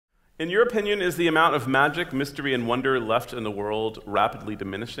In your opinion, is the amount of magic, mystery, and wonder left in the world rapidly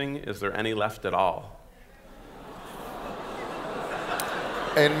diminishing? Is there any left at all?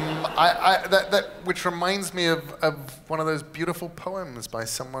 Which reminds me of one of those beautiful poems by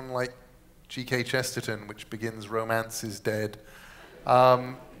someone like G.K. Chesterton, which begins, "Romance is dead,"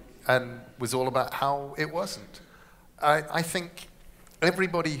 and was all about how it wasn't. I think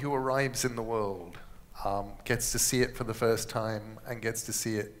everybody who arrives in the world gets to see it for the first time and gets to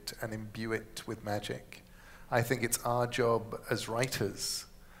see it and imbue it with magic. I think it's our job as writers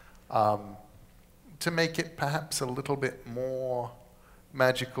to make it perhaps a little bit more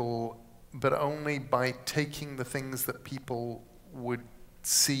magical, but only by taking the things that people would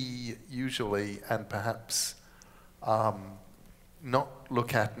see usually and perhaps not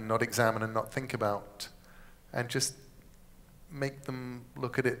look at and not examine and not think about, and just make them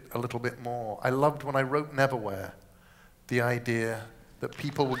look at it a little bit more. I loved when I wrote Neverwhere, the idea that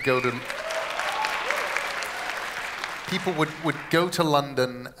people would go to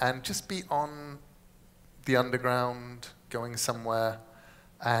London and just be on the Underground, going somewhere,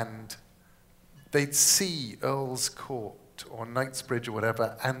 and they'd see Earl's Court or Knightsbridge or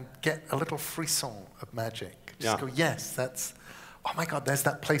whatever and get a little frisson of magic. Just go, yes, that's, oh my God, there's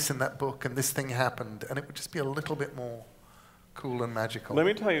that place in that book and this thing happened, and it would just be a little bit more cool and magical. Let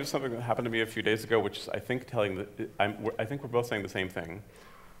me tell you something that happened to me a few days ago, which is, I think we're both saying the same thing,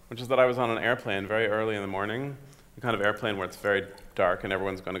 which is that I was on an airplane very early in the morning, the kind of airplane where it's very dark and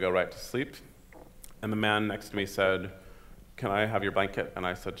everyone's going to go right to sleep, and the man next to me said, "Can I have your blanket?" And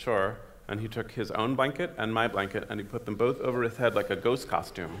I said, "Sure." And he took his own blanket and my blanket, and he put them both over his head like a ghost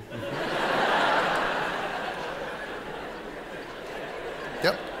costume.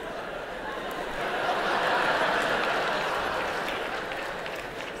 Yep.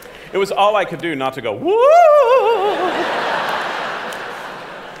 It was all I could do not to go, woo!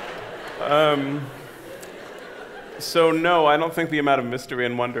 So no, I don't think the amount of mystery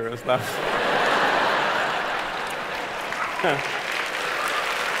and wonder is left.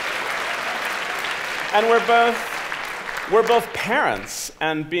 And we're both parents,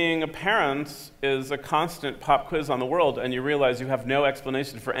 and being a parent is a constant pop quiz on the world, and you realize you have no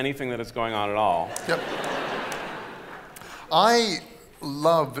explanation for anything that is going on at all. Yep.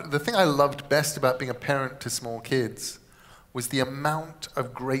 The thing I loved best about being a parent to small kids was the amount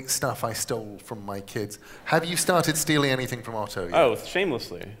of great stuff I stole from my kids. Have you started stealing anything from Otto yet? Oh,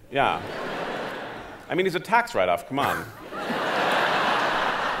 shamelessly, yeah. I mean, he's a tax write-off, come on.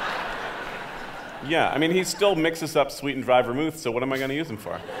 Yeah, I mean, he still mixes up sweet and dry vermouth, so what am I going to use him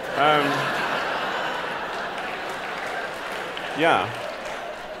for? Yeah.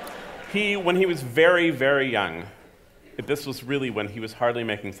 When he was very, very young, this was really when he was hardly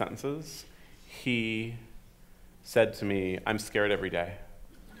making sentences, he said to me, "I'm scared every day."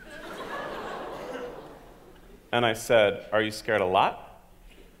 And I said, "Are you scared a lot?"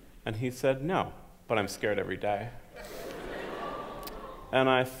 And he said, "No, but I'm scared every day." And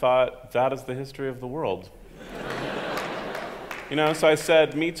I thought, that is the history of the world. You know, so I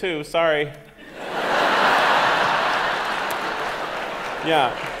said, "Me too, sorry."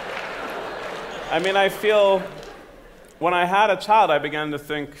 Yeah. I mean, I feel, when I had a child, I began to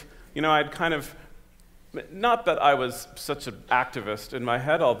think, you know, I'd kind of, not that I was such an activist in my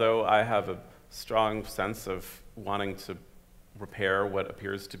head, although I have a strong sense of wanting to repair what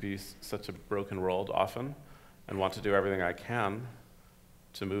appears to be such a broken world often, and want to do everything I can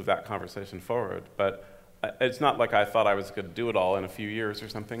to move that conversation forward. But it's not like I thought I was going to do it all in a few years or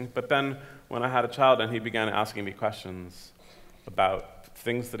something. But then when I had a child and he began asking me questions about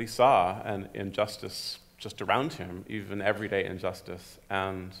things that he saw and injustice just around him, even everyday injustice,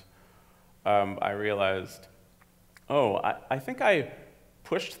 and I realized, oh, I think I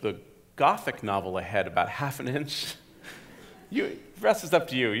pushed the Gothic novel ahead about half an inch. The rest is up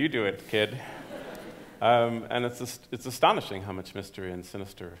to you. You do it, kid. And it's astonishing how much mystery and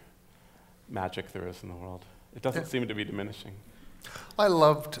sinister magic there is in the world. It doesn't seem to be diminishing. I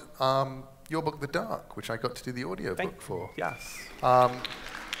loved your book, The Dark, which I got to do the audio book for. Yes.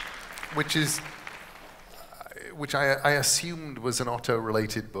 Which I assumed was an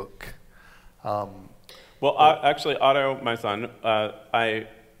Otto-related book. Well, actually, Otto, my son,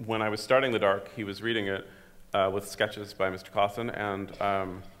 when I was starting The Dark, he was reading it with sketches by Mr. Cawthon,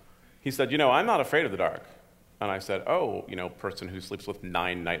 and he said, "You know, I'm not afraid of the dark." And I said, "Oh, you know, person who sleeps with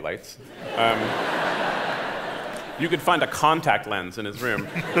 9 nightlights." You could find a contact lens in his room.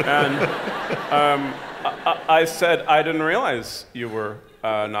 And I said, "I didn't realize you were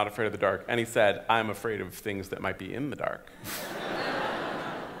not afraid of the dark." And he said, "I'm afraid of things that might be in the dark."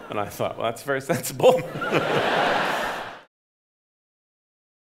 And I thought, well, that's very sensible.